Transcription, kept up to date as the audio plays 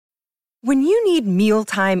When you need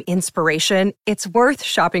mealtime inspiration, it's worth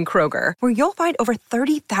shopping Kroger, where you'll find over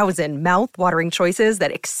 30,000 mouth-watering choices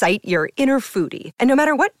that excite your inner foodie. And no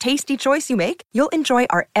matter what tasty choice you make, you'll enjoy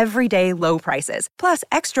our everyday low prices, plus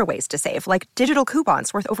extra ways to save, like digital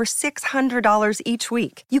coupons worth over $600 each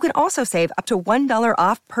week. You can also save up to $1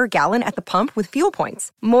 off per gallon at the pump with fuel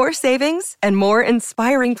points. More savings and more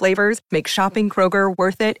inspiring flavors make shopping Kroger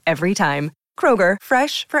worth it every time. Kroger,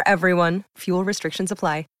 fresh for everyone. Fuel restrictions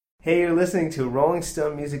apply. Hey, you're listening to Rolling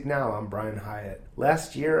Stone Music Now. I'm Brian Hyatt.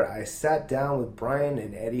 Last year, I sat down with Brian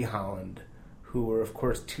and Eddie Holland, who were, of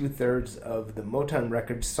course, two-thirds of the Motown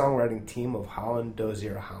Records songwriting team of Holland,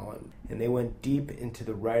 Dozier, Holland. And they went deep into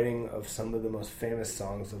the writing of some of the most famous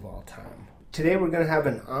songs of all time. Today, we're going to have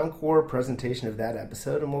an encore presentation of that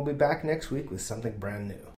episode, and we'll be back next week with something brand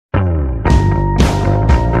new.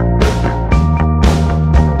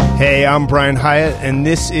 Hey, I'm Brian Hyatt, and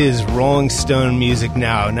this is Rolling Stone Music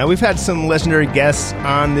Now. Now, we've had some legendary guests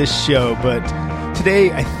on this show, but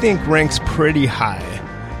today I think ranks pretty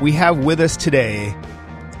high. We have with us today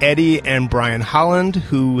Eddie and Brian Holland,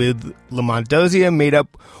 who with Lamont Dozier made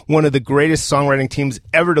up one of the greatest songwriting teams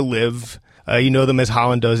ever to live. You know them as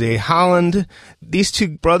Holland, Dozier, Holland. These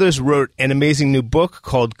two brothers wrote an amazing new book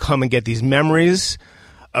called Come and Get These Memories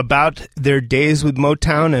about their days with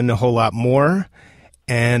Motown and a whole lot more.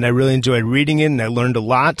 And I really enjoyed reading it, and I learned a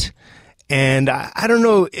lot. And I don't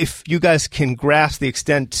know if you guys can grasp the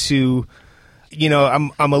extent to, you know,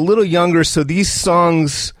 I'm a little younger, so these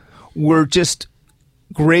songs were just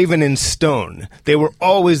graven in stone. They were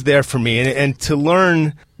always there for me. And to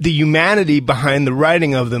learn the humanity behind the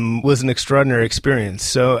writing of them was an extraordinary experience.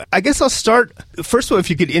 So I guess I'll start. First of all, if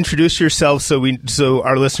you could introduce yourself so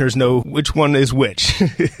our listeners know which one is which.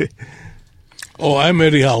 Oh, I'm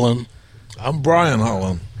Eddie Holland. I'm Brian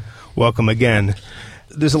Holland. Welcome again.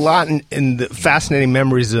 There's a lot in the fascinating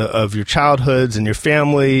memories of your childhoods and your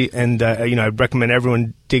family, and I recommend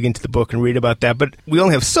everyone dig into the book and read about that. But we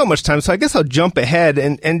only have so much time, so I guess I'll jump ahead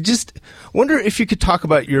and just wonder if you could talk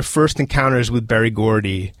about your first encounters with Berry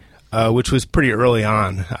Gordy, which was pretty early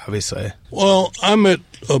on, obviously. Well, I met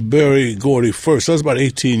Berry Gordy first. I was about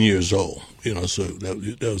 18 years old, so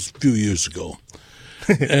that was a few years ago.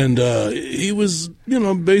 And he was,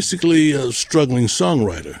 basically a struggling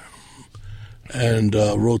songwriter, and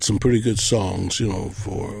wrote some pretty good songs,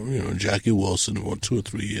 for, Jackie Wilson, or 2 or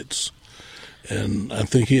 3 hits. And I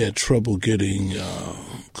think he had trouble getting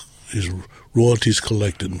his royalties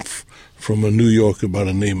collected from a New Yorker by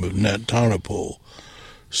the name of Nat Tarnopol.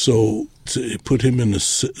 So to put him in a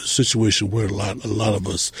situation where a lot of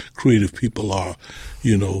us creative people are,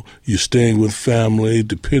 you're staying with family,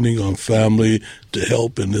 depending on family to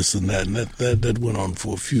help and this and that. And that went on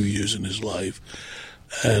for a few years in his life.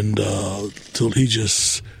 And till he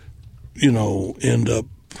just, end up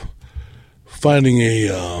finding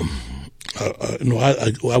I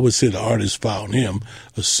would say the artist found him,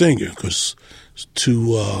 a singer, because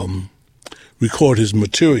to record his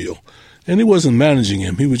material. And he wasn't managing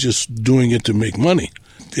him. He was just doing it to make money.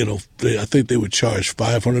 I think they would charge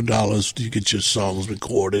 $500 to get your songs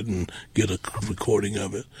recorded and get a recording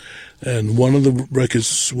of it. And one of the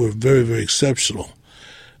records were very, very exceptional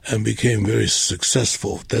and became very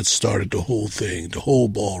successful. That started the whole thing, the whole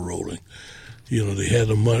ball rolling. They had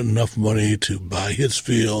enough money to buy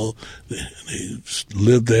Hitsville. They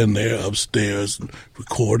lived in there upstairs and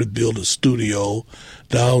recorded, built a studio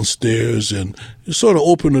downstairs, and it sort of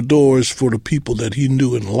opened the doors for the people that he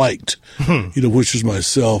knew and liked, which was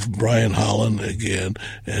myself, Brian Holland again,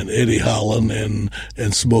 and Eddie Holland,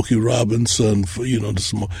 and Smokey Robinson,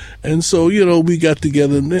 and so, we got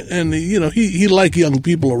together, and he liked young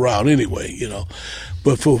people around anyway,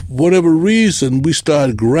 But for whatever reason, we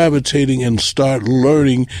started gravitating and started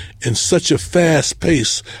learning in such a fast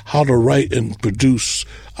pace how to write and produce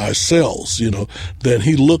ourselves, that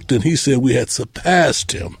he looked and he said we had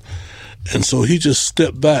surpassed him. And so he just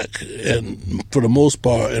stepped back and, for the most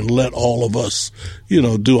part, and let all of us,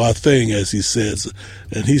 do our thing, as he says.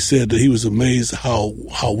 And he said that he was amazed how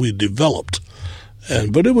we developed.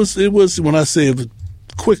 But it was when I say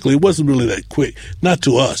quickly, it wasn't really that quick. Not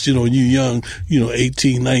to us, when you're young,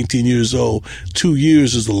 18, 19 years old, 2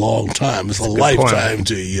 years is a long time. It's a lifetime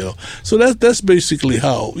to you, So that's basically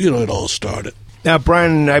how, it all started. Now,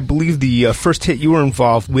 Brian, I believe the first hit you were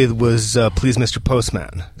involved with was Please Mr.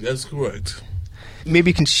 Postman. That's correct. Maybe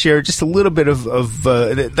you can share just a little bit of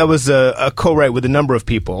that was a co-write with a number of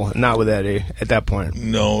people, not with Eddie at that point.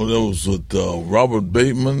 No, that was with Robert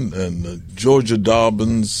Bateman and Georgia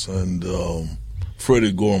Dobbins and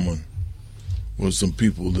Freddie Gorman were some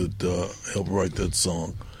people that helped write that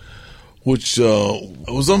song, which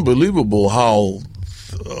was unbelievable how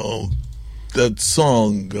that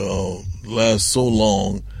song last so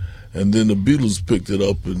long, and then the Beatles picked it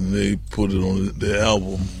up and they put it on their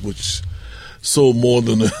album, which sold more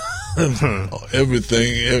than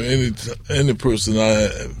everything. Any person I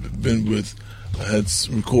had been with had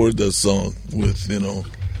recorded that song with,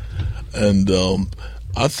 and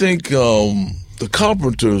I think the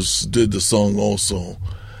Carpenters did the song also.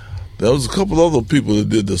 There was a couple other people that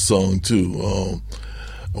did the song too.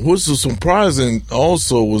 What's surprising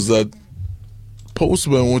also was that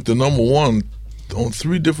Postman went to #1 on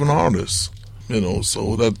 3 different artists.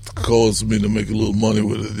 So that caused me to make a little money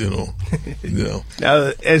with it.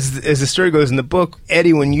 Now, as the story goes in the book,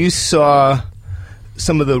 Eddie, when you saw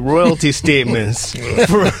some of the royalty statements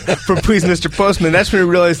for Please Mr. Postman, that's when you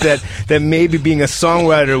realized that maybe being a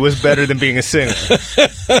songwriter was better than being a singer.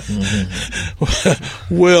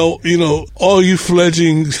 Well, all you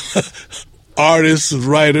fledgling artists and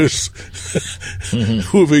writers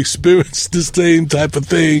who have experienced the same type of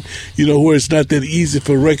thing, where it's not that easy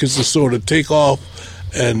for records to sort of take off,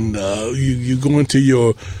 and you go into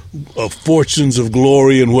your fortunes of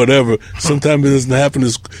glory and whatever. Sometimes it doesn't happen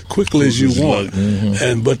as quickly as you want.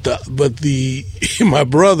 And but my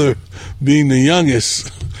brother, being the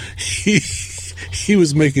youngest, he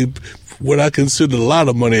was making what I considered a lot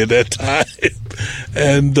of money at that time,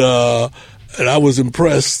 and I was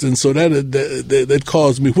impressed, and so that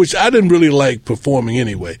caused me, which I didn't really like performing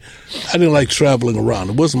anyway. I didn't like traveling around.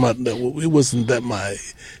 It wasn't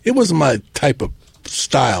my type of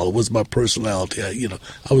style. It was my personality.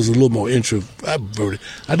 I was a little more introverted.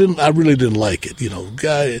 I really didn't like it,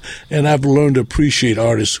 and I've learned to appreciate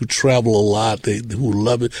artists who travel a lot, who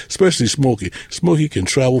love it, especially Smokey. Smokey can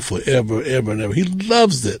travel forever, ever and ever. He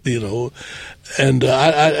loves it, and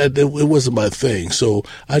it wasn't my thing. So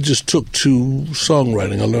I just took to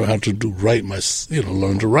songwriting. I learned how to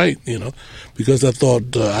learn to write, because I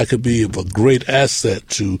thought I could be of a great asset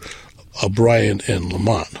to Brian and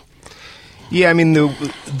Lamont. Yeah, I mean,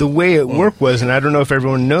 the way it worked was, and I don't know if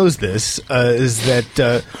everyone knows this, is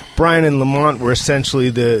that Brian and Lamont were essentially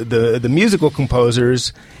the musical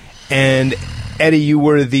composers, and Eddie, you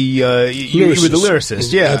were the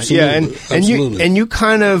lyricist. Yeah, Absolutely. And you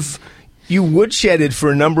kind of woodshedded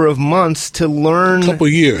for a number of months to learn. A couple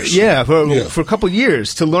of years. Yeah, for a couple of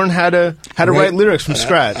years to learn how to write lyrics from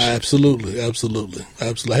scratch. Absolutely. I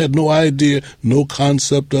had no idea, no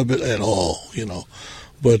concept of it at all,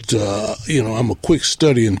 But, I'm a quick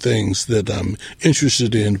study in things that I'm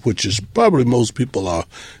interested in, which is probably most people are.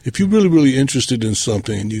 If you're really, really interested in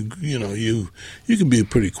something, you can be a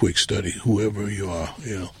pretty quick study, whoever you are,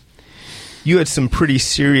 You had some pretty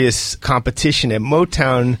serious competition at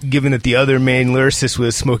Motown, given that the other main lyricist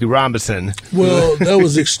was Smokey Robinson. Well, that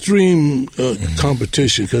was extreme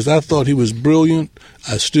competition, because I thought he was brilliant.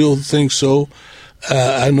 I still think so.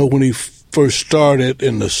 I know when he first started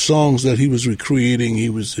and the songs that he was recreating, he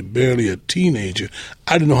was barely a teenager.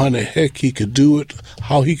 I didn't know how in the heck he could do it,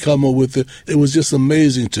 how he come up with it. It was just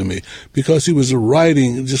amazing to me, because he was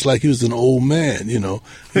writing just like he was an old man, He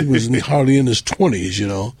was hardly in his 20s,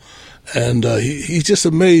 And he just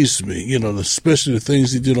amazed me, especially the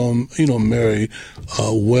things he did on, Mary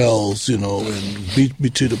Wells, and Beat Me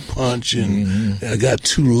to the Punch, and I Got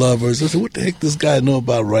Two Lovers. I said, what the heck does this guy know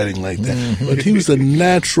about writing like that? But he was a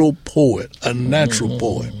natural poet, and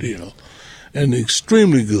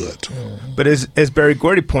extremely good. But as Berry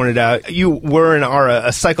Gordy pointed out, you were and are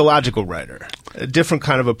a psychological writer. A different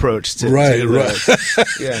kind of approach to right.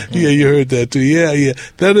 Yeah, you heard that too. Yeah.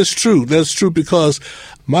 That is true. That's true, because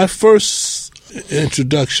my first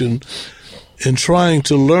introduction in trying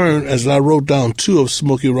to learn, as I wrote down 2 of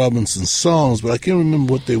Smokey Robinson's songs, but I can't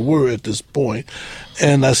remember what they were at this point,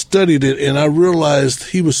 and I studied it, and I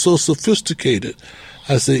realized he was so sophisticated.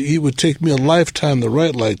 I said, it would take me a lifetime to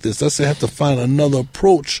write like this. I said, I have to find another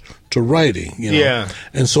approach to writing, Yeah.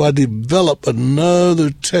 And so I developed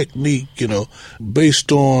another technique,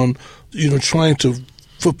 based on, trying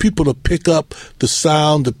for people to pick up the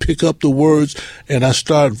sound, to pick up the words, and I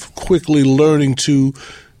started quickly learning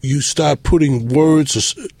you start putting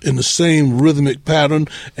words in the same rhythmic pattern,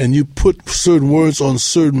 and you put certain words on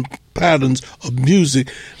certain patterns of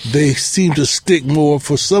music, they seem to stick more.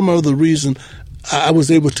 For some other reason, I was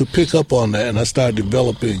able to pick up on that, and I started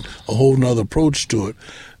developing a whole nother approach to it.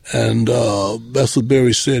 And that's what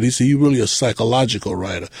Berry said. He said, you're really a psychological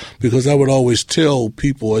writer. Because I would always tell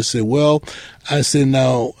people, now,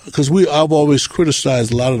 because I've always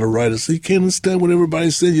criticized a lot of the writers. You can't understand what everybody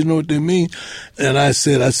said, you know what they mean. And I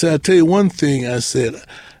said, I tell you one thing, I said,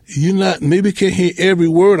 maybe can't hear every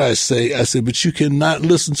word I say. I said, but you cannot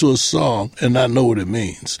listen to a song and not know what it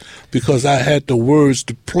means. Because I had the words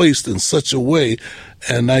placed in such a way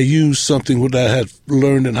and I used something that I had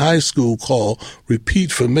learned in high school called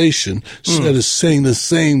repeat formation. So that is saying the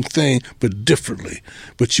same thing but differently.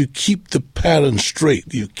 But you keep the pattern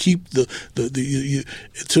straight. You keep the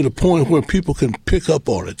to the point where people can pick up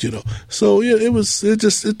on it. So yeah,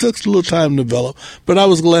 it took a little time to develop. But I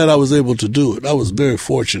was glad I was able to do it. I was very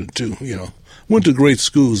fortunate too. Went to great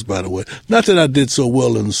schools, by the way. Not that I did so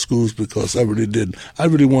well in the schools, because I really didn't. I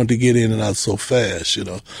really wanted to get in and out so fast,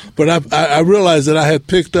 But I realized that I had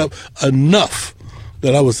picked up enough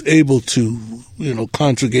that I was able to,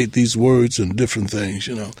 conjugate these words and different things,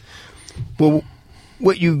 Well,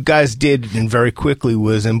 what you guys did, and very quickly,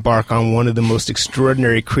 was embark on one of the most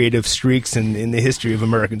extraordinary creative streaks in the history of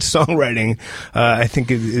American songwriting. I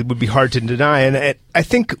think it would be hard to deny. And I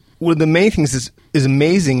think one of the main things is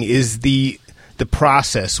amazing is the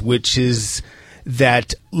process, which is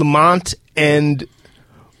that Lamont and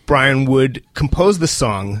Brian would compose the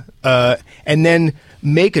song and then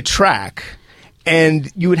make a track,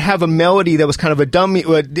 and you would have a melody that was kind of a dummy.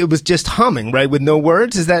 It was just humming, right, with no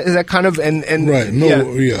words. Is that kind of and right?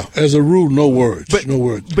 Yeah. As a rule, no words.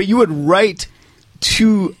 But you would write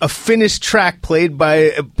to a finished track played by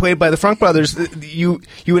the Funk Brothers. You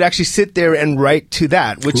would actually sit there and write to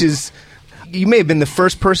that, which is. You may have been the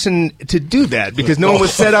first person to do that, because no one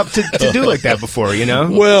was set up to do like that before,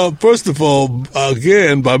 Well, first of all,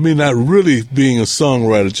 again, by me not really being a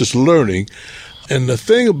songwriter, just learning. And the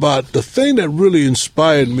thing that really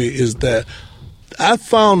inspired me is that I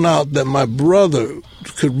found out that my brother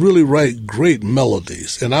could really write great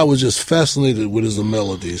melodies, and I was just fascinated with his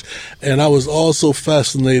melodies. And I was also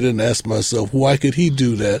fascinated and asked myself, why could he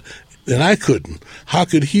do that? And I couldn't. How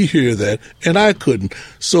could he hear that? And I couldn't.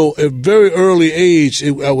 So at a very early age,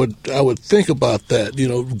 I would think about that.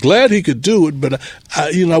 Glad he could do it, but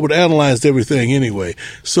I would analyze everything anyway.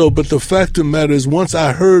 So, but the fact of the matter is, once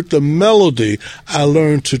I heard the melody, I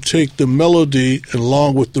learned to take the melody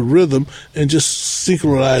along with the rhythm and just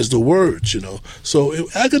synchronize the words. So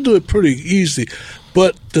I could do it pretty easy.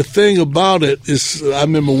 But the thing about it is, I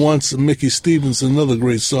remember once Mickey Stevens, another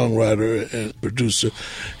great songwriter and producer,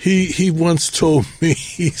 he once told me,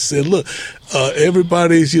 he said, look,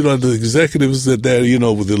 everybody's, the executives that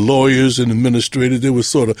with the lawyers and administrators, they were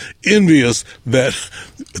sort of envious that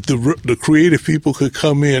the creative people could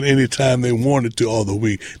come in anytime they wanted to, although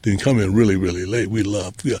we didn't come in really, really late. We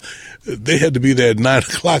loved, they had to be there at 9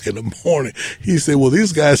 o'clock in the morning. He said, well,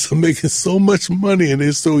 these guys are making so much money and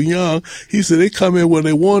they're so young. He said, they come in when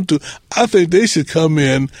they want to. I think they should come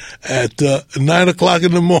in at 9 o'clock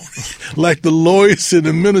in the morning, like the lawyers and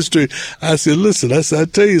administrators. I said, listen, I'll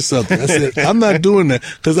tell you something. I said, I'm not doing that,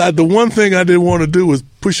 because the one thing I didn't want to do was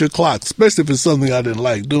push a clock, especially if it's something I didn't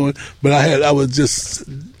like doing. But I was just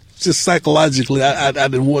psychologically, I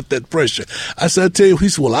didn't want that pressure. I said, I tell you, he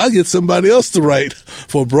said, well, I'll get somebody else to write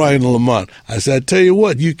for Brian and Lamont. I said, I tell you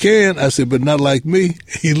what, you can. I said, but not like me.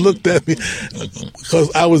 He looked at me,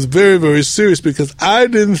 because I was very, very serious, because I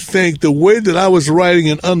didn't think the way that I was writing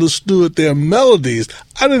and understood their melodies,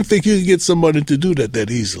 I didn't think you could get somebody to do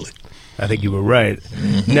that easily. I think you were right.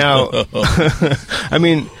 Now, I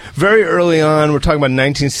mean, very early on, we're talking about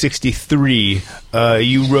 1963,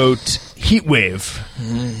 you wrote Heat Wave.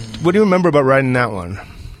 What do you remember about writing that one?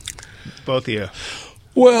 Both of you.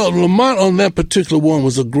 Well, Lamont on that particular one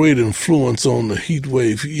was a great influence on the Heat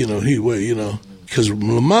Wave, because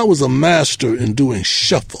Lamont was a master in doing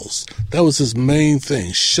shuffles. That was his main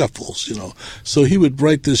thing, shuffles, So he would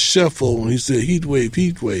write this shuffle, and he said, heat wave,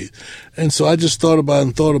 heat wave. And so I just thought about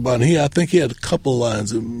it. I think he had a couple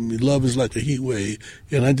lines. Love is like a heat wave.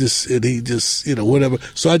 And he just, whatever.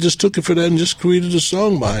 So I just took it for that and just created a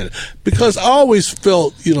song behind it. Because I always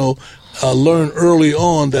felt, learned early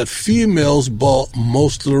on that females bought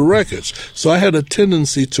most of the records. So I had a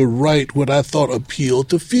tendency to write what I thought appealed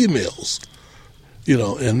to females.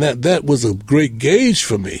 And that was a great gauge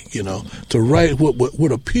for me, to write what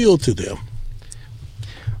would appeal to them.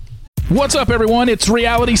 What's up, everyone? It's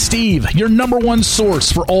Reality Steve, your number one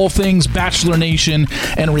source for all things Bachelor Nation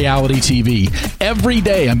and reality TV. Every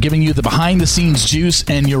day, I'm giving you the behind-the-scenes juice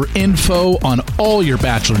and your info on all your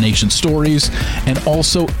Bachelor Nation stories, and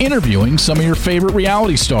also interviewing some of your favorite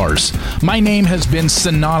reality stars. My name has been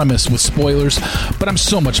synonymous with spoilers, but I'm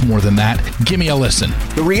so much more than that. Give me a listen.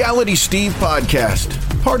 The Reality Steve Podcast,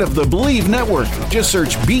 part of the Believe Network. Just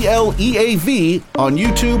search BLEAV on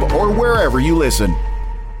YouTube or wherever you listen.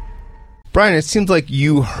 Brian, it seems like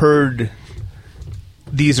you heard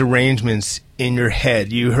these arrangements in your head.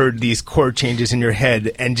 You heard these chord changes in your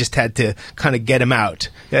head and just had to kind of get them out.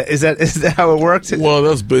 Is that how it works? Well,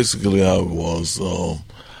 that's basically how it was.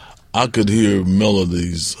 I could hear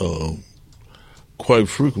melodies quite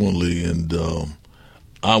frequently, and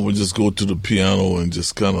I would just go to the piano and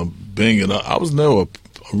just kind of bang it out. I was never a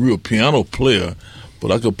real piano player,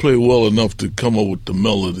 but I could play well enough to come up with the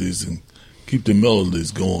melodies and keep the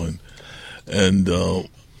melodies going. And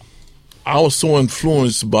I was so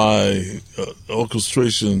influenced by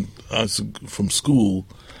orchestration from school.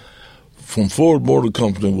 From Ford Motor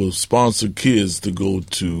Company would sponsor kids to go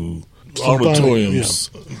to auditoriums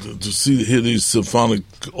to hear these symphonic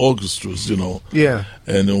orchestras, you know. Yeah.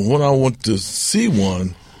 And then when I went to see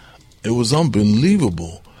one, it was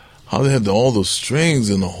unbelievable how they had all the strings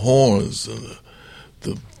and the horns and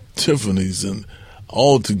the Tiffany's and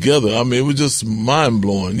all together. I mean, it was just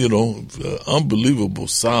mind-blowing, you know, unbelievable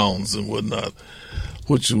sounds and whatnot,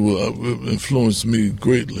 which influenced me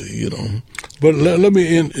greatly, you know. But let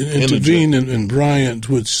me intervene in Bryant,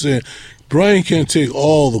 which said Bryant can't take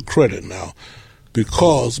all the credit now,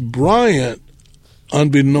 because Bryant,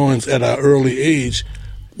 unbeknownst at our early age,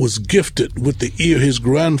 was gifted with the ear his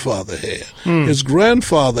grandfather had. His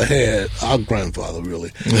grandfather our grandfather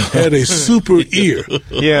really, had a super ear.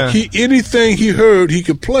 Yeah. Anything he heard, he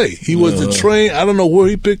could play. He was trained. I don't know where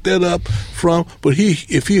he picked that up from, but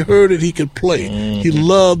if he heard it, he could play. He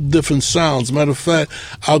loved different sounds. Matter of fact,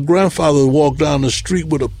 our grandfather would walk down the street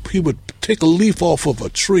he would take a leaf off of a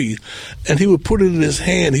tree, and he would put it in his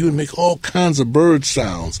hand. He would make all kinds of bird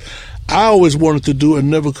sounds. I always wanted to do it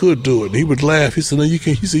and never could do it. And he would laugh. He said, "No, you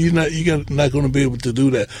can." He said, "You're not going to be able to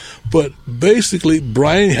do that." But basically,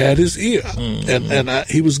 Brian had his ear, and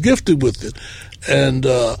he was gifted with it, and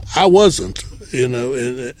I wasn't, you know,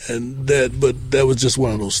 but that was just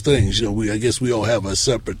one of those things, you know. I guess we all have a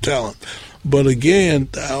separate talent. But again,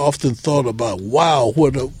 I often thought about, wow,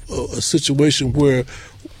 what a situation where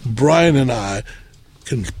Brian and I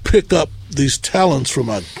can pick up these talents from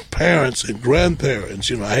my parents and grandparents.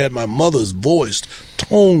 You know, I had my mother's voice,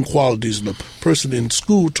 tone qualities, and the person in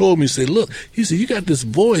school told me, say, look, he said, you got this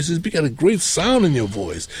voice, you got a great sound in your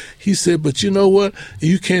voice. He said, but you know what?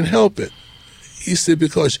 You can't help it. He said,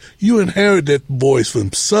 because you inherit that voice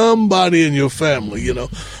from somebody in your family, you know.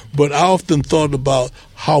 But I often thought about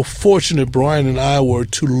how fortunate Brian and I were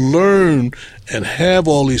to learn and have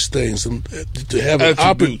all these things and to have an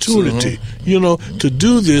opportunity, you know, to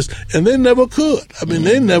do this. And they never could. I mean,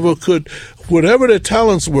 they never could. Whatever their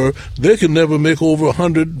talents were, they could never make over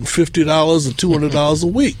 $150 or $200 a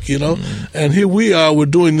week, you know. And here we are, we're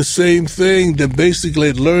doing the same thing that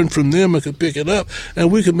basically learned from them and could pick it up.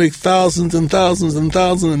 And we could make thousands and thousands and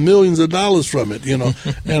thousands and millions of dollars from it, you know.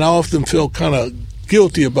 And I often felt kind of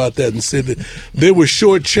guilty about that and said that they were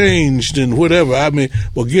shortchanged and whatever. I mean,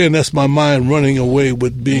 well, again, that's my mind running away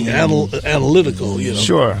with being analytical, you know.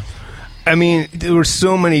 Sure. I mean, there were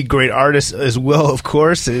so many great artists as well, of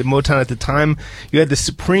course. At Motown at the time, you had the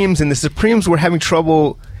Supremes, and the Supremes were having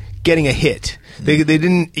trouble getting a hit. They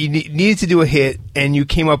didn't. You needed to do a hit, and you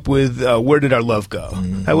came up with "Where Did Our Love Go?"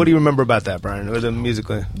 What do you remember about that, Brian? Or the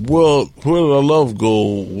musically? Well, "Where Did Our Love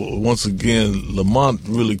Go?" Once again, Lamont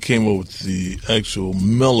really came up with the actual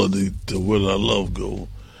melody to "Where Did Our Love Go,"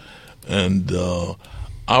 and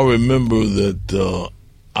I remember that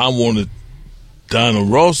I wanted Diana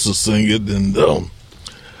Ross to sing it, and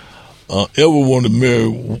Edward wanted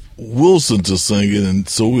Mary Wilson to sing it, and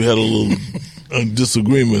so we had a little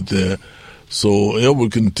disagreement there. So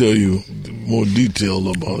Edward can tell you more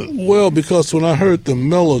detail about it. Well, because when I heard the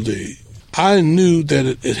melody, I knew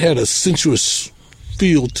that it had a sensuous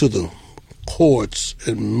feel to the chords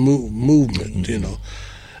and movement, you know.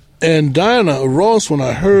 And Diana Ross, when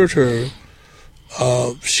I heard her,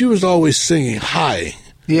 she was always singing high.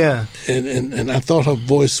 Yeah. And I thought her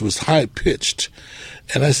voice was high-pitched.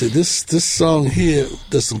 And I said, this song here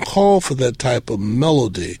doesn't call for that type of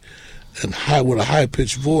melody and with a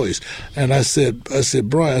high-pitched voice. And I said,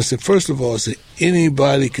 Brian, first of all,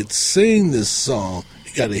 anybody could sing this song,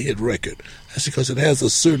 you got a hit record. I said, because it has a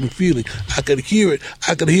certain feeling. I could hear it.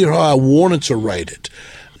 I could hear how I wanted to write it.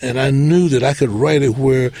 And I knew that I could write it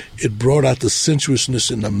where it brought out the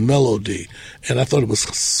sensuousness in the melody. And I thought it was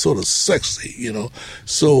sort of sexy, you know.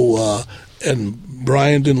 So, and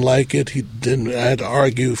Brian didn't like it. He didn't. I had to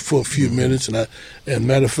argue for a few minutes, and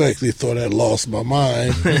matter of fact, they thought I'd lost my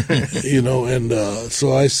mind, you know. And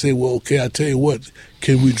so I say, well, okay, I tell you what,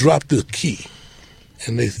 can we drop the key?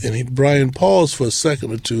 And Brian paused for a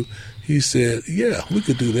second or two. He said, yeah, we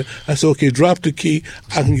could do that. I said, okay, drop the key.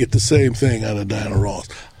 I can get the same thing out of Diana Ross.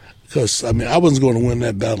 Because, I mean, I wasn't going to win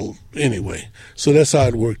that battle anyway. So that's how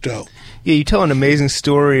it worked out. Yeah, you tell an amazing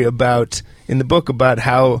story in the book about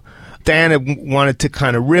how Diana wanted to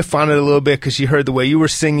kind of riff on it a little bit because she heard the way you were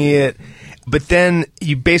singing it. But then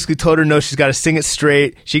you basically told her no, she's got to sing it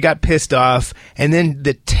straight. She got pissed off. And then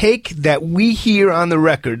the take that we hear on the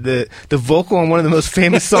record, the vocal on one of the most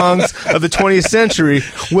famous songs of the 20th century,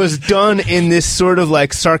 was done in this sort of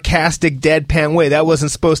like sarcastic, deadpan way. That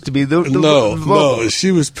wasn't supposed to be the vocal. No,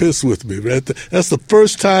 she was pissed with me. That's the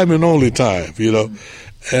first time and only time,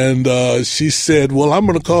 And she said, well, I'm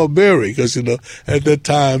going to call Barry because, at that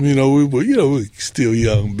time, we were still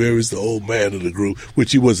young. Barry's the old man of the group,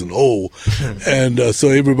 which he wasn't old. And so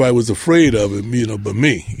everybody was afraid of him, but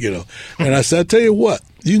me, And I said, I tell you what,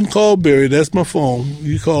 you can call Barry. That's my phone.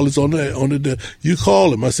 You call, it's on the you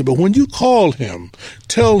call him. I said, but when you call him,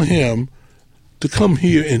 tell him to come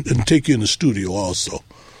here and take you in the studio also.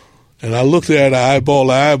 And I looked at her eyeball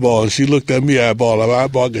to eyeball, and she looked at me eyeball to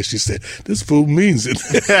eyeball, and she said, this fool means it.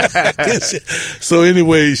 So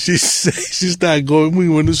anyway, she started going. We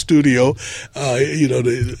went to the studio,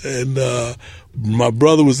 my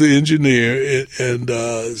brother was the engineer, and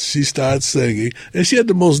she started singing, and she had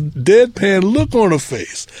the most deadpan look on her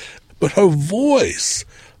face. But her voice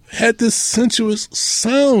had this sensuous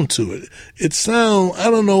sound to it. I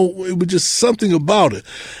don't know, it was just something about it.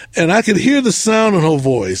 And I could hear the sound in her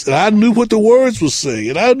voice, and I knew what the words were saying,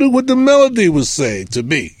 and I knew what the melody was saying to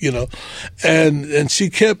me, And she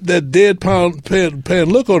kept that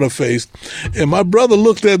deadpan look on her face, and my brother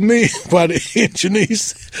looked at me by the engineer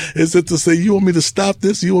and said to say, you want me to stop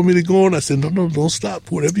this? You want me to go on? I said, no, don't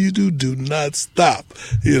stop. Whatever you do not stop,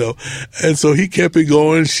 And so he kept it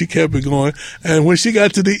going, she kept it going, and when she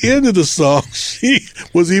got to the end of the song, she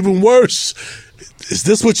was even worse. Is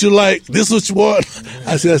this what you like? This what you want?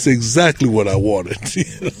 I said, that's exactly what I wanted.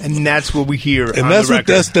 And that's what we hear and on that's the what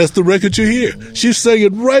record. That's the record you hear. She sang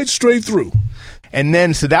it right straight through. And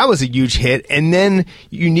then, so that was a huge hit. And then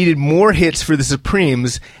you needed more hits for the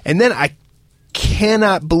Supremes. And then I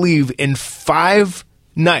cannot believe in 5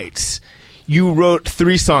 nights you wrote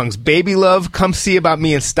 3 songs: Baby Love, Come See About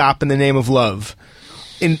Me, and Stop in the Name of Love,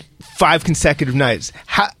 in 5 consecutive nights.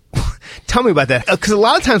 Tell me about that, because a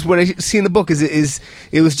lot of times what I see in the book is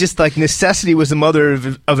it was just like necessity was the mother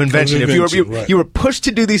of invention. If you were pushed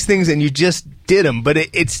to do these things and you just did them, but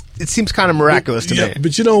it seems kind of miraculous to me.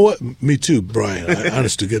 But you know what? Me too, Brian.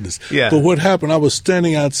 Honest to goodness. Yeah. But what happened? I was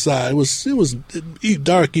standing outside. It was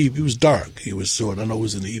dark. It was dark. It was I know it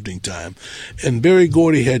was in the evening time, and Berry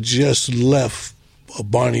Gordy had just left.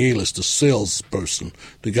 Barney Ellis, the salesperson,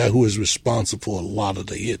 the guy who was responsible for a lot of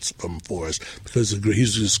the hits for us, because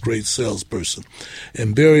he's this great salesperson.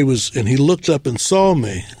 And Barry and he looked up and saw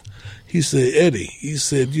me. He said, Eddie, he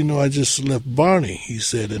said, I just left Barney. He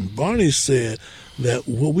said, and Barney said that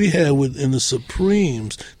what we had in the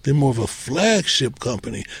Supremes, they're more of a flagship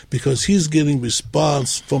company because he's getting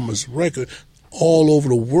response from his record all over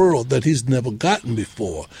the world that he's never gotten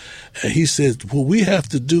before. And he says, what we have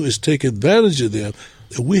to do is take advantage of them.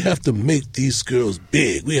 We have to make these girls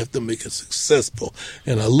big. We have to make it successful.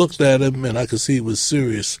 And I looked at him, and I could see he was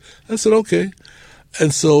serious. I said, okay.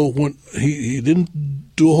 And so when he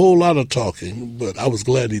didn't do a whole lot of talking, but I was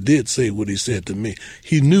glad he did say what he said to me.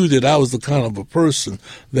 He knew that I was the kind of a person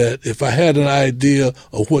that if I had an idea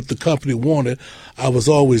of what the company wanted, I was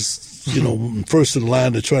always first in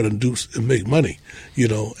line to try to do and make money,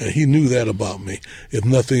 and he knew that about me, if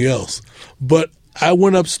nothing else. But I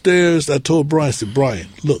went upstairs, I told Brian, I said, Brian,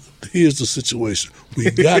 look, here's the situation. We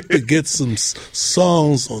got to get some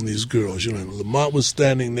songs on these girls. Lamont was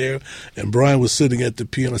standing there, and Brian was sitting at the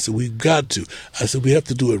piano. I said, we've got to. I said, we have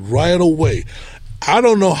to do it right away. I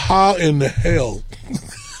don't know how in the hell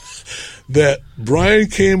that Brian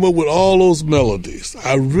came up with all those melodies.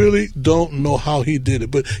 I really don't know how he did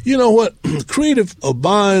it. But you know what? Creative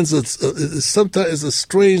minds is sometimes a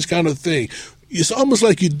strange kind of thing. It's almost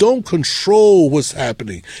like you don't control what's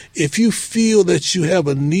happening. If you feel that you have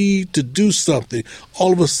a need to do something,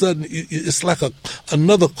 all of a sudden it's like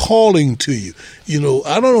another calling to you.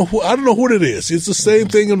 I don't know what it is. It's the same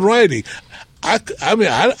thing in writing.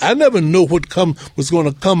 I never knew what was going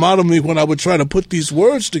to come out of me when I would try to put these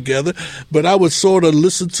words together, but I would sort of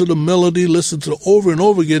listen to the melody, listen to it over and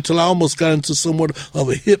over again until I almost got into somewhat of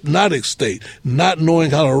a hypnotic state, not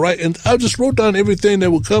knowing how to write. And I just wrote down everything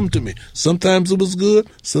that would come to me. Sometimes it was good,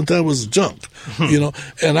 sometimes it was junk,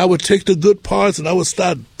 and I would take the good parts and I would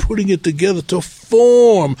start putting it together to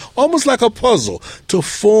form, almost like a puzzle, to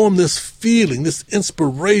form this feeling, this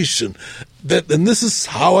inspiration. And this is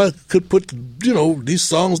how I could put, these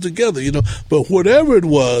songs together, But whatever it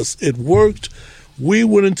was, it worked. We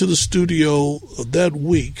went into the studio that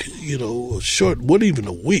week, wasn't even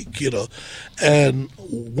a week, and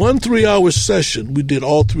 1 3-hour session, we did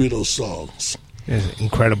all 3 of those songs. It's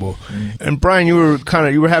incredible. And Brian, you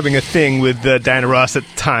were having a thing with Diana Ross at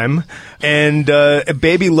the time, and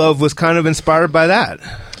Baby Love was kind of inspired by that.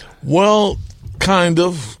 Well, kind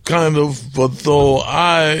of, but though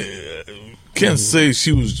I can't say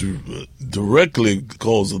she was directly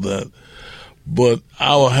because of that, but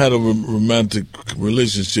I had a romantic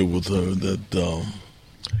relationship with her that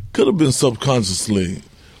could have been subconsciously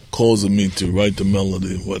causing me to write the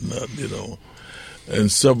melody and whatnot,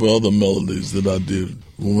 and several other melodies that I did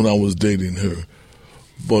when I was dating her.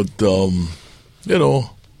 But,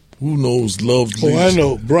 who knows? Love. Oh, I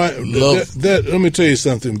know, Brian. That let me tell you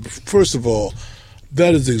something. First of all,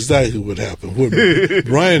 that is exactly what happened with me.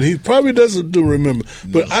 Brian, he probably doesn't remember,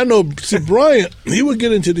 but I know. See, Brian, he would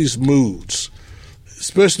get into these moods,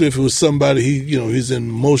 especially if it was somebody he's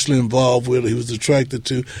emotionally involved with, or he was attracted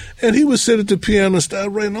to, and he would sit at the piano and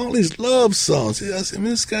start writing all these love songs. I said,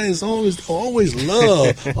 this guy is always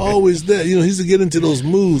love, always there. He used to get into those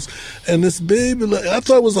moods. And this Baby Love, I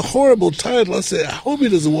thought it was a horrible title. I said, I hope he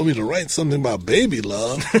doesn't want me to write something about baby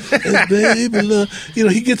love. It's Baby Love.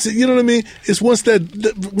 He gets it. You know what I mean? It's once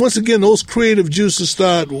again those creative juices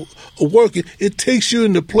start working, it takes you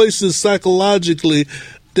into places psychologically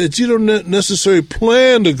that you don't necessarily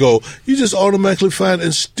plan to go. You just automatically find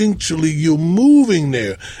instinctually you're moving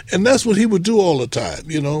there. And that's what he would do all the time,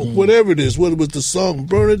 whatever it is, whether it was the song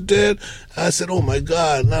Bernadette. I said, oh, my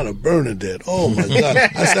God, not a Bernadette. Oh, my God.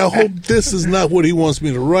 I said, I hope this is not what he wants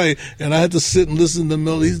me to write. And I had to sit and listen to the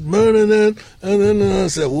melody. He's Bernadette. And then I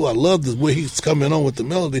said, well, I love the way he's coming on with the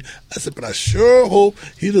melody. I said, but I sure hope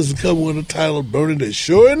he doesn't come with a title Bernadette.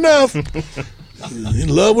 Sure enough. In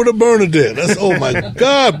love with a Bernadette. That's, oh my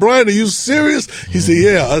God, Brian, are you serious? He said,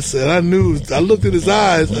 yeah. I said, I knew. I looked at his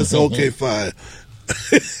eyes. I said, okay, fine.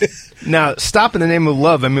 Now, Stop in the Name of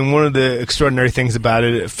Love, I mean, one of the extraordinary things about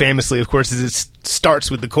it, famously, of course, is it starts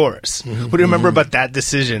with the chorus. Mm-hmm. What do you remember about that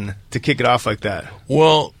decision to kick it off like that?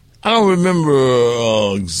 Well, I don't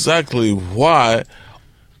remember exactly why,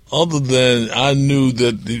 other than I knew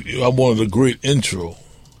that I wanted a great intro.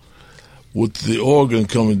 With the organ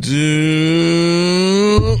coming,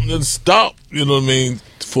 and stop,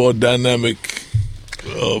 for a dynamic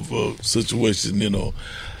of situation,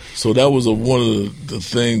 So that was one of the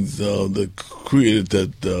things that created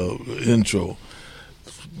that intro.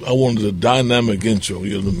 I wanted a dynamic intro,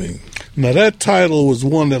 you know what I mean? Now, that title was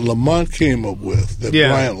one that Lamont came up with that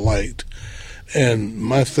Brian liked. And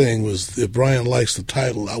my thing was, if Brian likes the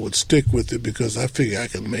title, I would stick with it because I figure I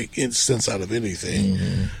can make sense out of anything.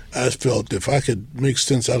 Mm-hmm. I felt if I could make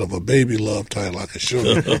sense out of a Baby Love title, I could sure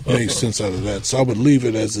make sense out of that. So I would leave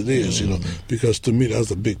it as it is, because to me that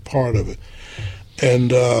was a big part of it.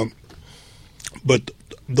 And but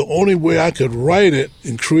the only way I could write it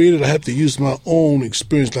and create it, I had to use my own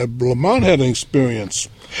experience. Like Lamont had an experience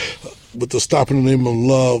with the Stop in the Name of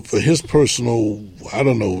Love for his personal, I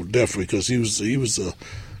don't know, definitely, because he was a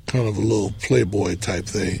kind of a little playboy type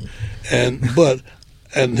thing, and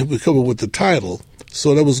we come up with the title,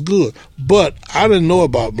 so that was good. But I didn't know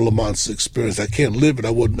about Lamont's experience. I can't live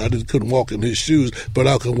it. Couldn't walk in his shoes, but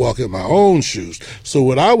I can walk in my own shoes. So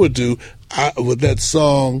what I would do with that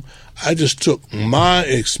song, I just took my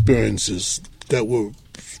experiences that were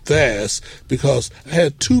vast because I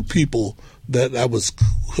had two people that I was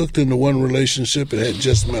hooked into one relationship and had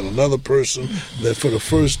just met another person that for the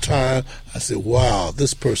first time I said, wow,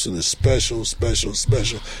 this person is special, special,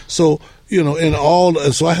 special. So,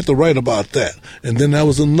 and so I had to write about that. And then there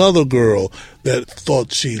was another girl that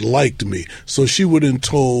thought she liked me. So she would have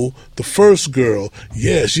told the first girl,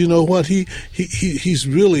 yes, you know what, he's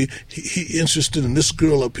really interested in this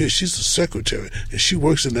girl up here. She's a secretary and she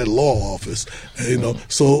works in that law office.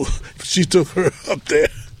 So she took her up there.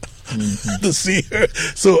 Mm-hmm. To see her.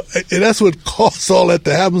 So and that's what caused all that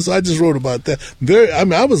to happen. So I just wrote about that.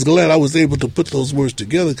 I was glad I was able to put those words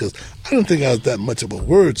together because I didn't think I was that much of a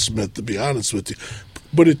wordsmith, to be honest with you.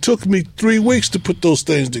 But it took me 3 weeks to put those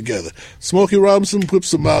things together. Smokey Robinson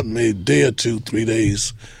whips them out in a day or 2, 3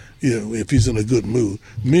 days, if he's in a good mood.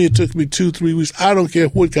 Me, it took me 2-3 weeks. I don't care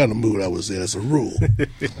what kind of mood I was in, as a rule.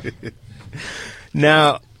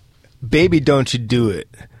 Now, Baby Don't You Do It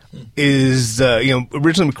is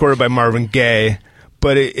originally recorded by Marvin Gaye,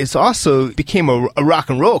 but it's also became a rock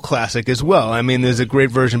and roll classic as well. I mean, there's a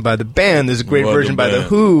great version by the band. There's a great version by the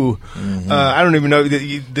Who. Mm-hmm. I don't even know.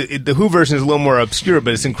 The Who version is a little more obscure,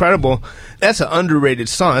 but it's incredible. That's an underrated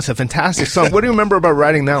song. That's a fantastic song. What do you remember about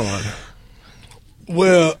writing that one?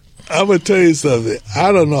 Well, I'm going to tell you something.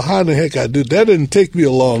 I don't know how in the heck I did. That didn't take me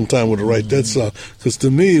a long time to write that song because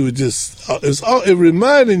to me it was just it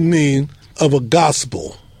reminded me of a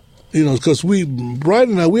gospel. You know, because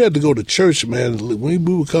Brian and I, we had to go to church, man. When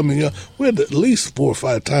we were coming up, we had at least 4 or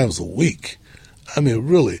 5 times a week. I mean,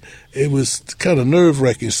 really, it was kind of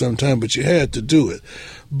nerve-wracking sometimes, but you had to do it.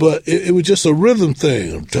 But it was just a rhythm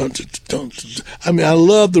thing. I mean, I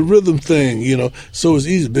love the rhythm thing, you know. So it's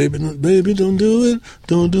easy, baby, don't do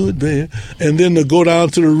it, baby. And then to go down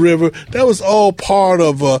to the river, that was all part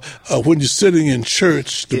of when you're sitting in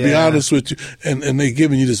church, to be honest with you, and they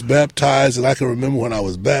giving you this baptized. And I can remember when I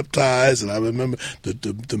was baptized, and I remember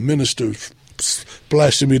the minister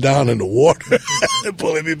splashing me down in the water and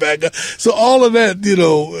pulling me back up. So all of that, you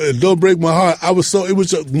know, don't break my heart. That was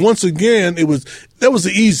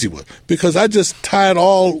the easy one, because I just tied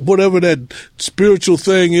whatever that spiritual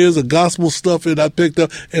thing is, the gospel stuff that I picked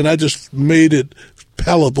up, and I just made it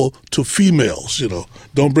palatable to females, you know.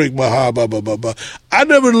 Don't break my heart, blah, blah, blah, blah. I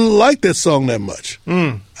never liked that song that much.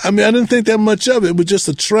 I mean, I didn't think that much of it. It was just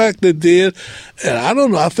a track that did, and I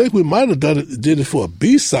don't know, I think we might have did it for a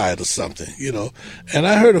B-side or something, you know. And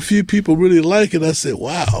I heard a few people really like it. I said,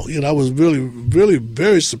 wow, you know, I was really, really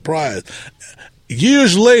very surprised.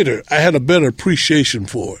 Years later, I had a better appreciation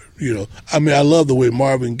for it, you know. I mean, I love the way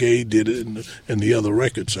Marvin Gaye did it and the other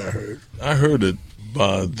records I heard. I heard it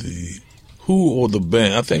by the Who or the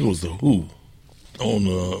band. I think it was the Who.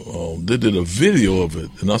 They did a video of it,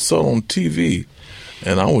 and I saw it on TV,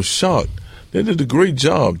 and I was shocked. They did a great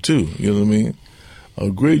job, too, you know what I mean? A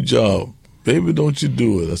great job. Baby, don't you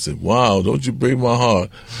do it. I said, wow, don't you break my heart.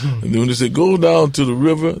 And then when they said, go down to the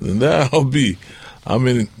river, then there I'll be. I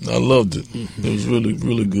mean, I loved it. It was really,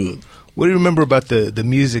 really good. What do you remember about the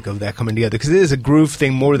music of that coming together? Because it is a groove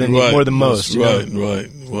thing more than most. Right.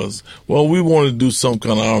 It was. Well, we wanted to do some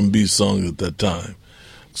kind of R&B song at that time.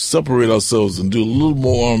 Separate ourselves and do a little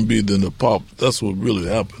more R&B than the pop. That's what really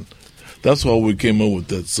happened. That's why we came up with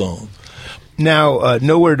that song. Now,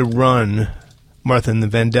 Nowhere to Run, Martha and the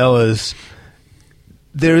Vandellas,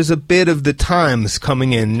 there's a bit of the times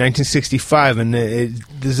coming in 1965, and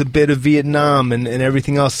there's a bit of Vietnam and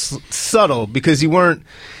everything else subtle, because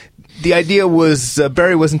the idea was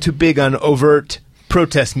Barry wasn't too big on overt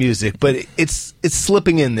protest music, but it's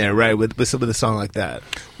slipping in there, right, with a song like that.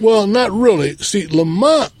 Well, not really. See,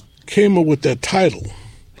 Lamont came up with that title,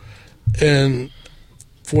 and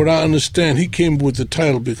for what I understand, he came up with the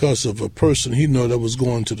title because of a person he knew that was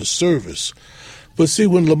going to the service. But see,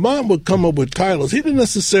 when Lamont would come up with titles, he didn't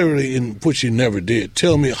necessarily, which he never did,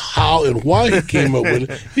 tell me how and why he came up with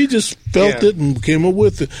it. He just felt it and came up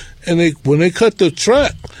with it. And when they cut the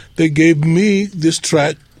track, they gave me this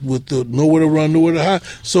track with the Nowhere to Run, Nowhere to Hide.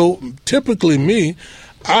 So typically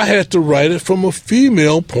I had to write it from a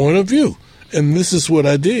female point of view. And this is what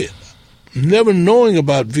I did. Never knowing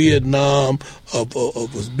about Vietnam, of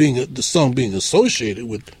the song being associated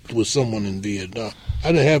with someone in Vietnam.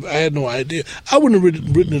 I had no idea. I wouldn't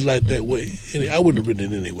have written it like that way. I wouldn't have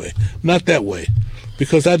written it anyway. Not that way.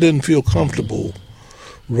 Because I didn't feel comfortable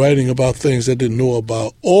writing about things I didn't know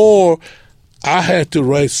about, or I had to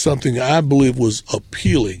write something I believe was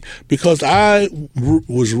appealing, because I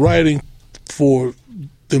was writing for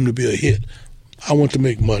them to be a hit. I want to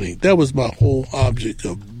make money. That was my whole object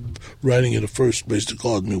of writing in the first place, to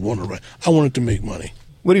cause me want to write. I wanted to make money.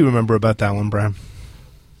 What do you remember about that one, Brian?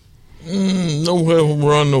 Nowhere to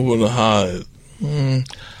Run, Nowhere to Hide.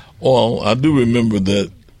 Well, I do remember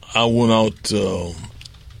that I went out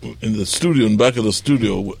in the studio, in the back of the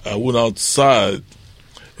studio. I went outside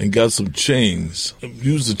and got some chains.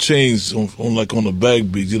 Used the chains on the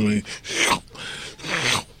bag beat, you know,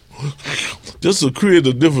 just to create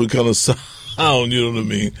a different kind of sound, you know what I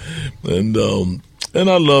mean? And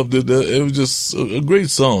I loved it. It was just a great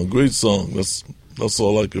song. That's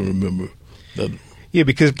all I can remember. Yeah,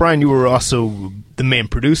 because Brian, you were also the main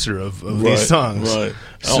producer of these songs. Right.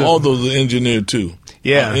 Although the engineer too.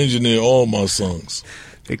 Yeah. I engineered all my songs.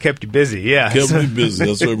 It kept you busy, yeah. Kept me busy.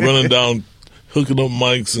 That's right. Running down, hooking up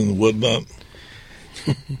mics and whatnot.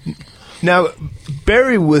 Now,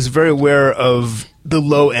 Barry was very aware of the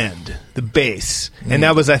low end, the bass. And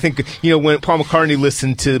that was, I think, when Paul McCartney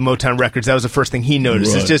listened to Motown records, that was the first thing he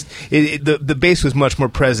noticed. Right. It's just, the bass was much more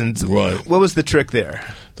present. Right. What was the trick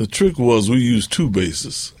there? The trick was we used two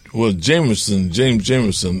basses. Well, James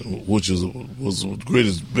Jamerson, which was the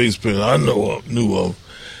greatest bass player I knew of.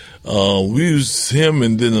 We used him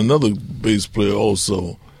and then another bass player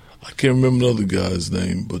also. I can't remember the other guy's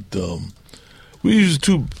name, but we used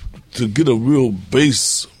two to get a real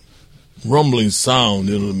bass rumbling sound,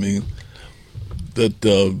 you know what I mean, that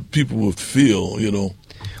people would feel, you know.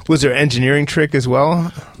 Was there an engineering trick as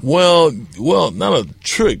well? Well, not a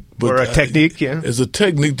trick, but or a technique, yeah. It's a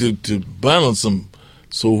technique to balance them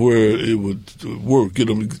so where it would work, you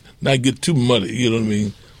know, not get too muddy, you know what I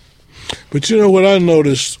mean. But you know what I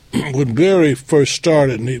noticed when Barry first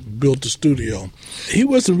started and he built the studio, he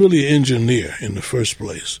wasn't really an engineer in the first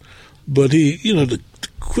place. But he, you know, the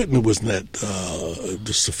equipment wasn't that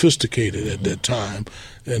sophisticated at that time.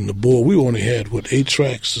 And the board, we only had, 8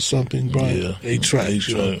 tracks or something, Brian? Yeah. 8 tracks. 8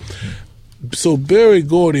 tracks. So Berry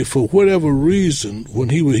Gordy, for whatever reason, when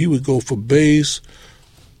he would go for bass,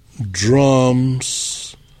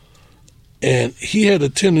 drums, and he had a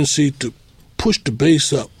tendency to push the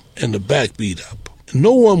bass up and the backbeat up.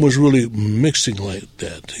 No one was really mixing like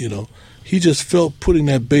that, you know. He just felt putting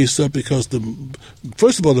that bass up because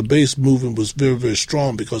first of all, the bass movement was very, very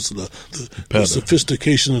strong because of the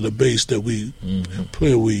sophistication of the bass that we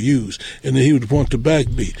use. And then he would want the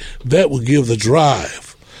backbeat. That would give the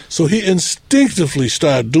drive. So he instinctively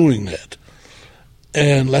started doing that.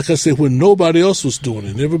 And like I said, when nobody else was doing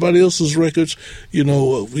it, everybody else's records, you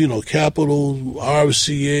know, Capitol,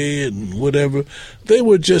 RCA, and whatever, they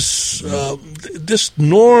were just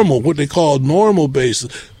normal, what they call normal basses.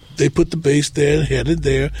 They put the bass there and had it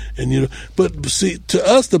there, and you know. But see, to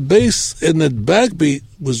us, the bass and the backbeat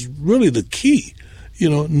was really the key. You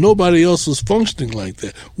know, nobody else was functioning like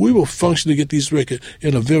that. We were functioning at these records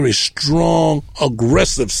in a very strong,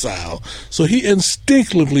 aggressive style. So he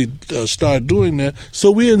instinctively started doing that.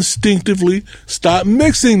 So we instinctively started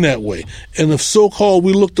mixing that way. And the so-called,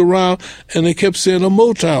 we looked around and they kept saying a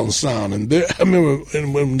Motown sound. And I remember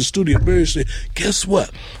when the studio, Barry said, "Guess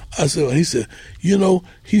what?" He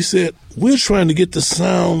said, we're trying to get the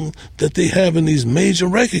sound that they have in these major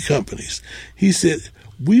record companies. He said,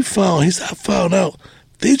 I found out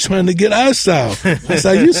they trying to get our sound. I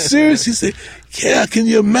said, "Are you serious?" He said, "Yeah, can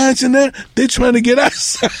you imagine that? They trying to get our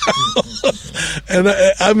sound." And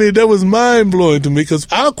I mean, that was mind blowing to me because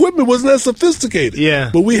our equipment wasn't that sophisticated.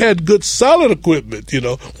 Yeah. But we had good, solid equipment, you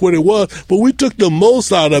know, what it was. But we took the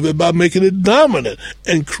most out of it by making it dominant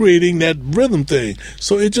and creating that rhythm thing.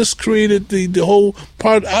 So it just created the whole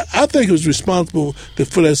part. I think it was responsible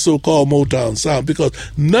for that so-called Motown sound because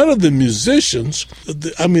none of the musicians,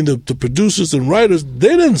 the producers and writers,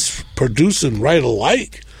 they didn't produce and write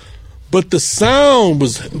alike. But the sound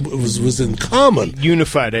was in common.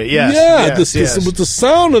 Unified it, yes. Yeah, yes. The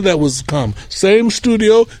sound of that was common. Same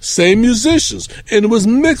studio, same musicians. And it was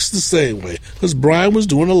mixed the same way because Brian was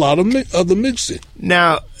doing a lot of the mixing.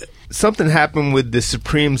 Now, something happened with the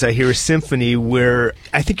Supremes, I Hear a Symphony, where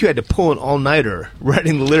I think you had to pull an all-nighter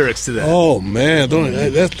writing the lyrics to that. Oh, man.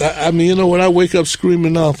 When I wake up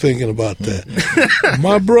screaming now thinking about that.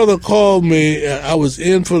 My brother called me. I was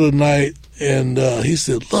in for the night. And he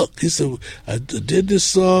said, I did this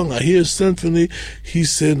song, I Hear a Symphony. He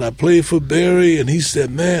said, I played for Barry. And he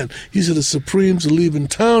said, the Supremes are leaving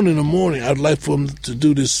town in the morning. I'd like for him to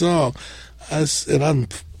do this song. And I'm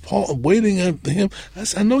waiting at him. I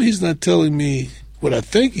said, I know he's not telling me what I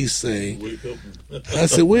think he's saying. I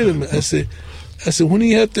said, wait a minute. I said, when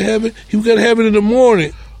he have to have it, he got to have it in the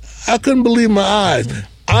morning. I couldn't believe my eyes.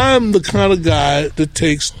 I'm the kind of guy that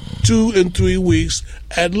takes 2 and 3 weeks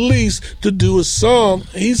at least to do a song.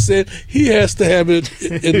 He said he has to have it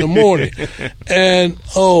in the morning. And,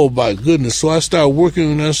 oh, my goodness. So I started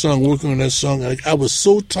working on that song. I was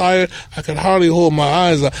so tired, I could hardly hold my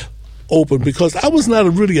eyes open because I was not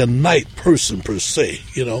really a night person per se,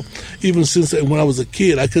 you know. Even since when I was a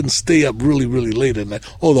kid, I couldn't stay up really, really late at night,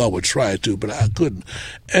 although I would try to, but I couldn't.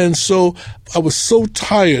 And so I was so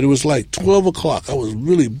tired. It was like 12 o'clock. I was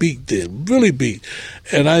really beat then, really beat.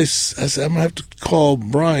 And I said, I'm going to have to call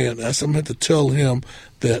Brian. I said, I'm going to have to tell him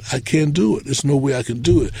that I can't do it. There's no way I can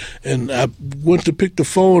do it. And I went to pick the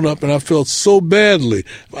phone up, and I felt so badly.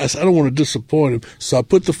 I said, I don't want to disappoint him. So I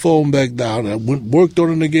put the phone back down, and I worked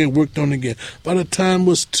on it again. By the time it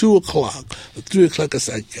was 2 o'clock, 3 o'clock,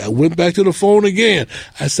 I went back to the phone again.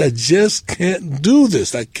 I said, I just can't do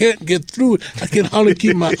this. I can't get through it. I can hardly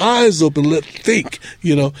keep my eyes open, think,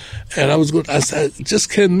 you know. And I said, I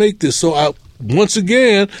just can't make this. So I, once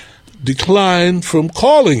again, declined from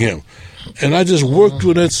calling him. And I just worked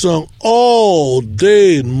with that song all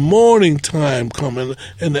day, morning time coming,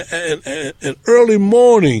 and early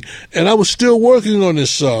morning. And I was still working on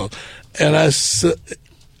this song. And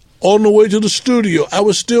on the way to the studio, I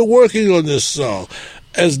was still working on this song.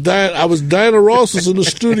 Diana Ross was in the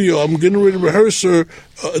studio. I'm getting ready to rehearse her,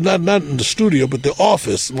 not in the studio, but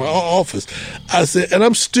my office. I said, and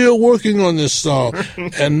I'm still working on this song.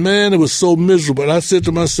 And man, it was so miserable. And I said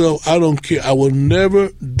to myself, I don't care. I will never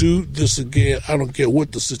do this again. I don't care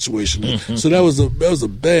what the situation is. So that was a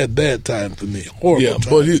bad time for me. Horrible time.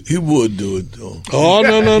 But he would do it though. Oh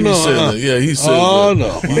no. He said that. Yeah, he said that.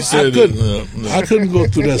 No. He said I couldn't go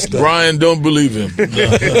through that stuff. Brian, don't believe him.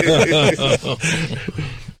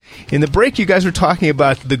 In the break, you guys were talking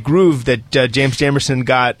about the groove that James Jamerson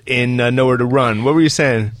got in Nowhere to Run. What were you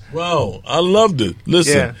saying? Wow, I loved it.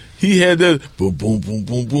 Listen, he had that boom, boom, boom,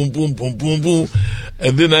 boom, boom, boom, boom, boom, boom,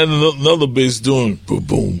 and then I had another bass doing boom,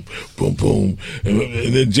 boom, boom, boom,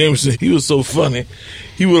 and then Jamerson, he was so funny.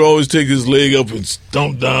 He would always take his leg up and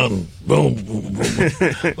stomp down, boom, boom, boom,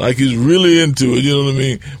 boom, like he's really into it. You know what I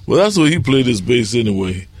mean? Well, that's what he played his bass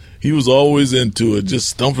anyway. He was always into it, just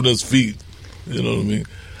stomping his feet. You know what I mean?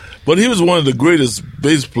 But he was one of the greatest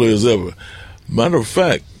bass players ever. Matter of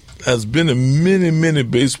fact, has been many, many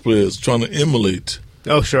bass players trying to emulate.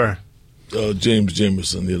 Oh, sure. James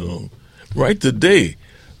Jamerson, you know. Right today,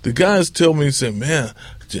 the guys tell me, say, man,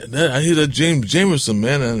 I hear that James Jamerson,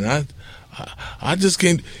 man, and I just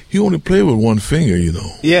can't. He only played with one finger, you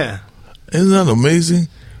know. Yeah. Isn't that amazing?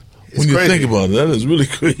 It's when you crazy. think about it, that is really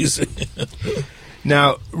crazy.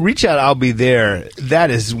 Now, Reach Out, I'll Be There,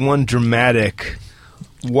 that is one dramatic,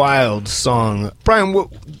 wild song. Brian,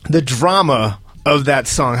 the drama of that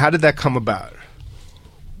song, how did that come about?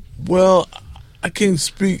 Well, I can't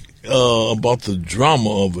speak about the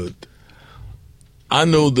drama of it. I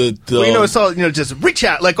know that. It's all just reach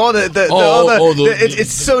out, like all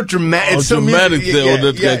it's so dramatic. It's so dramatic,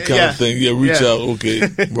 music, that kind of thing. Yeah, reach out. Okay,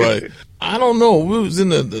 right. I don't know. We was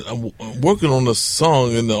working on a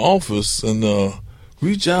song in the office, and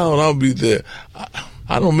reach out, I'll be there.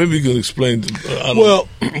 I don't know. Maybe you can explain. I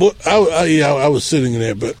was sitting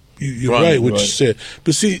there, but you're right what you said.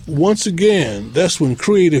 But see, once again, that's when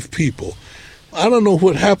creative people. I don't know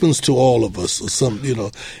what happens to all of us.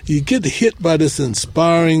 You get hit by this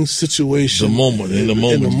inspiring situation. In the moment.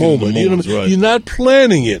 You know, right. You're not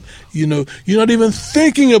planning it. You know, you're not even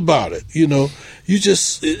thinking about it. You know,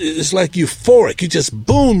 it's like euphoric. You just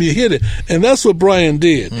boom, you hit it, and that's what Brian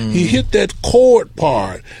did. Mm-hmm. He hit that chord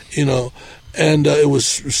part. You know, and it was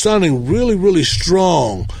sounding really, really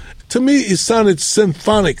strong. To me, it sounded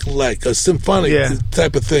symphonic, like a symphonic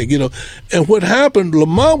type of thing, you know. And what happened,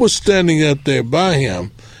 Lamont was standing up there by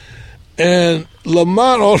him, and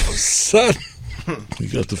Lamont all of a sudden, you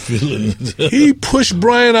got the feeling, he pushed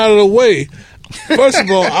Brian out of the way. First of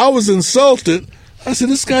all, I was insulted. I said,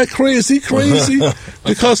 this guy crazy,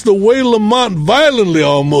 because the way Lamont violently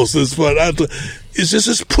almost is what it's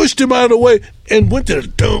just pushed him out of the way and went to the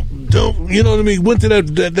dump, you know what I mean? Went to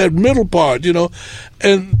that middle part, you know,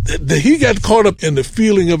 and he got caught up in the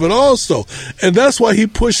feeling of it also, and that's why he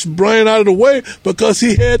pushed Brian out of the way, because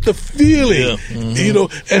he had the feeling, you know,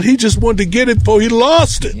 and he just wanted to get it before he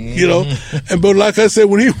lost it, you know. But like I said,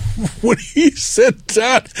 when he sat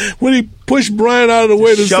down, when he pushed Brian out of the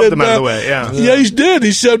way to shoved sit him down, out of the way, yeah, he did.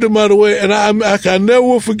 He shoved him out of the way, and I never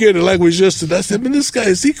will forget it. Like we just said, I said, man, this guy,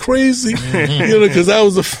 is he crazy? You know, because I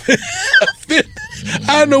was a fan.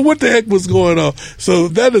 I didn't know what the heck was going on. So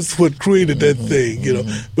that is what created that thing, you know.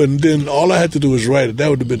 But then all I had to do was write it. That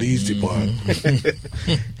would have been the easy part.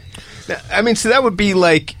 I mean, so that would be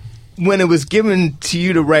like when it was given to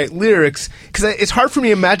you to write lyrics, because it's hard for me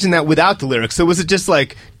to imagine that without the lyrics. So was it just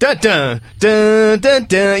like dun dun dun dun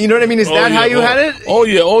dun? You know what I mean? Is that how you had it? Oh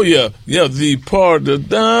yeah. The part the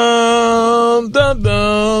dun dun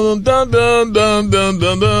dun dun dun dun dun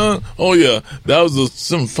dun dun. Oh yeah, that was the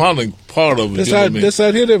symphonic part of it. That's how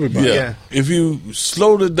it hit everybody. Yeah. If you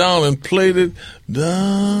slowed it down and played it,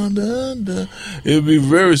 dun dun dun, it'd be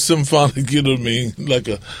very symphonic. You know what I mean? Like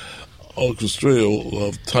a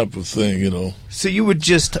orchestral type of thing, you know. So you would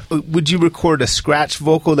you record a scratch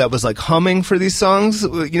vocal that was like humming for these songs?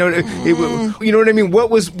 You know what I mean? What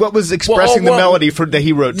was expressing the melody that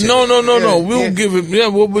he wrote to? No. We'll give it. Yeah,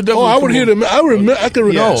 we'll definitely. I would hear them. I could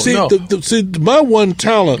remember. See, my one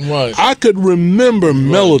talent, right. I could remember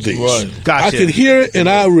melodies. Right. Gotcha. I could hear it and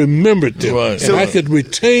I remembered them. Right. And so I could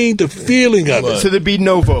retain the feeling of it. So there'd be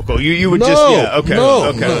no vocal. You would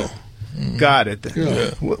No. Got it.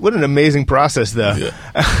 Yeah. What an amazing process, though. Yeah.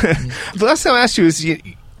 The last time I asked you is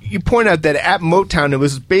you point out that at Motown it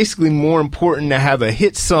was basically more important to have a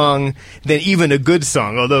hit song than even a good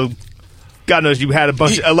song, although God knows you had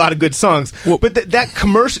a lot of good songs. Well, but that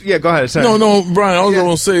commercial... Yeah, go ahead. Sorry. No, Brian, I was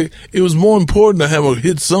going to say it was more important to have a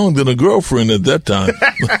hit song than a girlfriend at that time.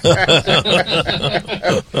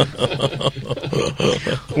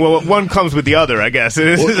 Well, one comes with the other, I guess.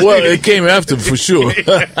 Well, it came after for sure.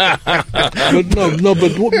 But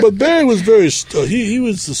Barry was very... he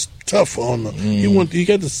was tough on the... He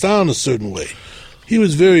got to sound a certain way. He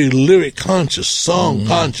was very lyric conscious, song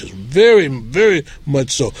conscious, very, very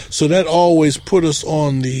much so. So that always put us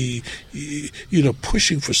on the,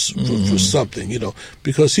 pushing for something,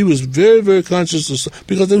 because he was very, very conscious of,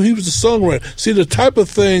 because he was a songwriter. See, the type of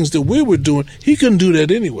things that we were doing, he couldn't do that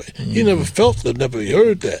anyway. He never felt that, never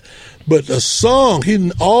heard that. But a song,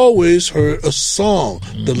 he always heard a song,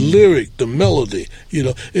 the lyric, the melody.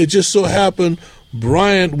 It just so happened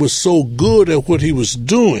Bryant was so good at what he was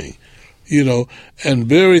doing, and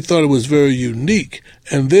Barry thought it was very unique.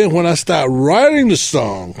 And then when I started writing the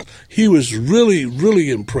song, he was really,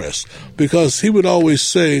 really impressed, because he would always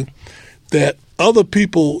say that other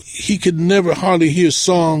people, he could never hardly hear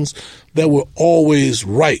songs that were always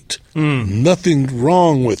right. Nothing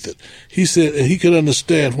wrong with it. He said, and he could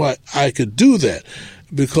understand why I could do that,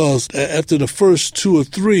 because after the first 2 or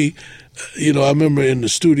 3, I remember in the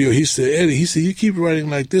studio, he said, Eddie, you keep writing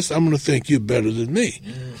like this, I'm going to think you're better than me.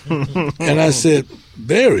 And I said,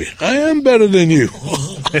 Barry, I am better than you.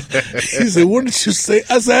 He said, what did you say?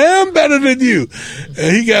 I said, I am better than you.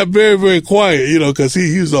 And he got very, very quiet, because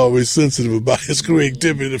he was always sensitive about his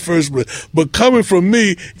creativity in the first place. But coming from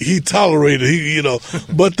me, he tolerated,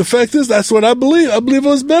 But the fact is, that's what I believe. I believe I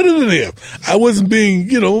was better than him. I wasn't being,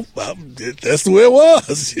 that's the way it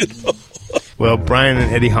was, Well, Brian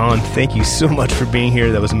and Eddie Holland, thank you so much for being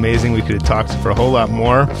here. That was amazing. We could have talked for a whole lot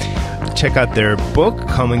more. Check out their book,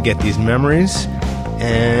 Come and Get These Memories.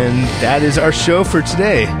 And that is our show for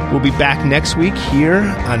today. We'll be back next week here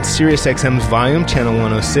on SiriusXM's Volume, Channel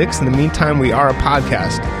 106. In the meantime, we are a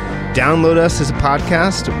podcast. Download us as a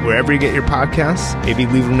podcast wherever you get your podcasts. Maybe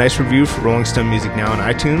leave a nice review for Rolling Stone Music Now on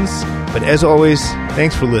iTunes. But as always,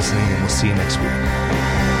 thanks for listening, and we'll see you next week.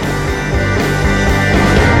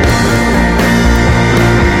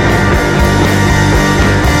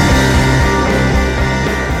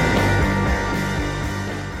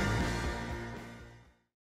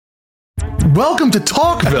 Welcome to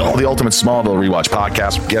Talkville, the Ultimate Smallville Rewatch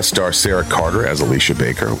podcast. Guest star Sarah Carter as Alicia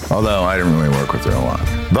Baker. Although I didn't really work with her a lot.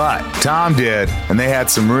 But Tom did, and they had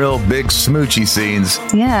some real big smoochy scenes.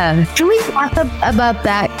 Yeah. Can we talk about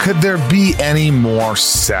that? Could there be any more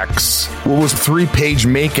sex? What was a 3-page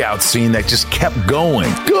makeout scene that just kept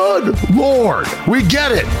going? Good Lord. We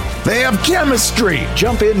get it. They have chemistry.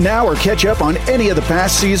 Jump in now or catch up on any of the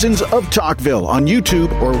past seasons of Talkville on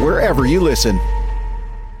YouTube or wherever you listen.